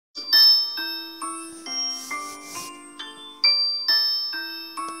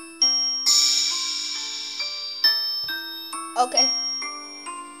Okay.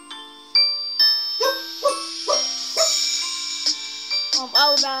 I'm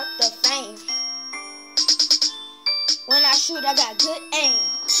all about the fame. When I shoot, I got good aim.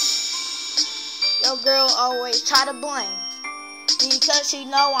 Your girl always try to blame, because she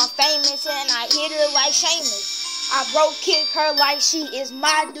know I'm famous and I hit her like Sheamus. I broke kick her like she is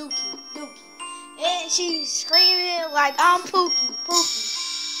my dookie. And she screaming like I'm Pookie.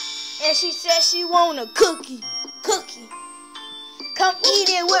 And she says she want a cookie. Come eat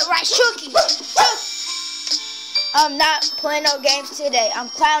it with rice cookies. I'm not playing no games today. I'm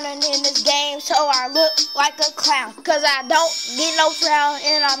clowning in this game so I look like a clown. Cause I don't get no frown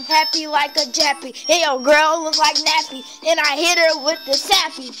and I'm happy like a jappy. And your girl look like Nappy and I hit her with the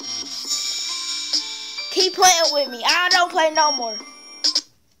sappy. Keep playing with me. I don't play no more.